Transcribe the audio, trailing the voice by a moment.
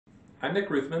I'm Nick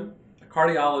Ruthmann, a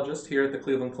cardiologist here at the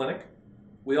Cleveland Clinic.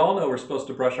 We all know we're supposed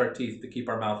to brush our teeth to keep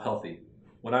our mouth healthy.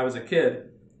 When I was a kid,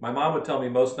 my mom would tell me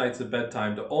most nights at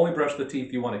bedtime to only brush the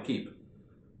teeth you want to keep.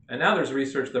 And now there's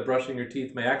research that brushing your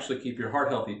teeth may actually keep your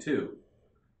heart healthy too.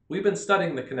 We've been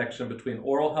studying the connection between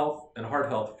oral health and heart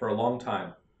health for a long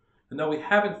time. And though we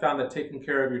haven't found that taking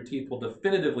care of your teeth will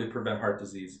definitively prevent heart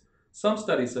disease, some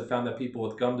studies have found that people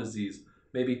with gum disease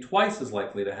may be twice as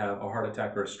likely to have a heart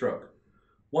attack or a stroke.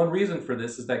 One reason for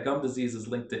this is that gum disease is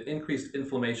linked to increased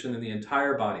inflammation in the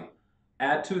entire body.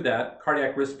 Add to that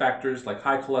cardiac risk factors like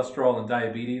high cholesterol and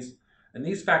diabetes, and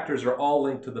these factors are all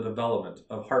linked to the development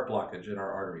of heart blockage in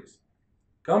our arteries.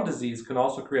 Gum disease can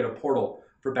also create a portal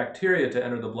for bacteria to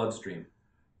enter the bloodstream.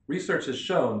 Research has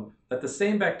shown that the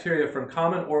same bacteria from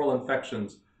common oral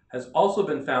infections has also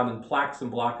been found in plaques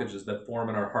and blockages that form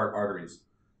in our heart arteries,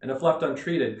 and if left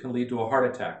untreated can lead to a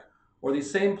heart attack, or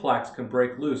these same plaques can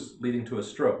break loose, leading to a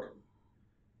stroke.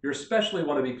 You especially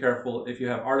want to be careful if you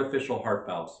have artificial heart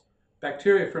valves.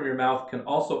 Bacteria from your mouth can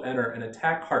also enter and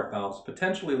attack heart valves,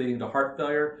 potentially leading to heart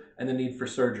failure and the need for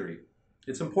surgery.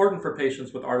 It's important for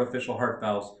patients with artificial heart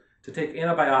valves to take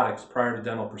antibiotics prior to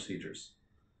dental procedures.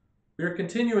 We are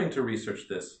continuing to research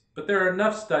this, but there are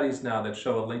enough studies now that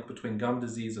show a link between gum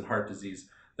disease and heart disease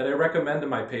that I recommend to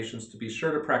my patients to be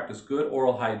sure to practice good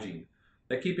oral hygiene.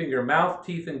 That keeping your mouth,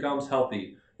 teeth, and gums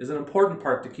healthy is an important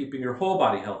part to keeping your whole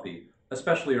body healthy,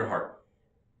 especially your heart.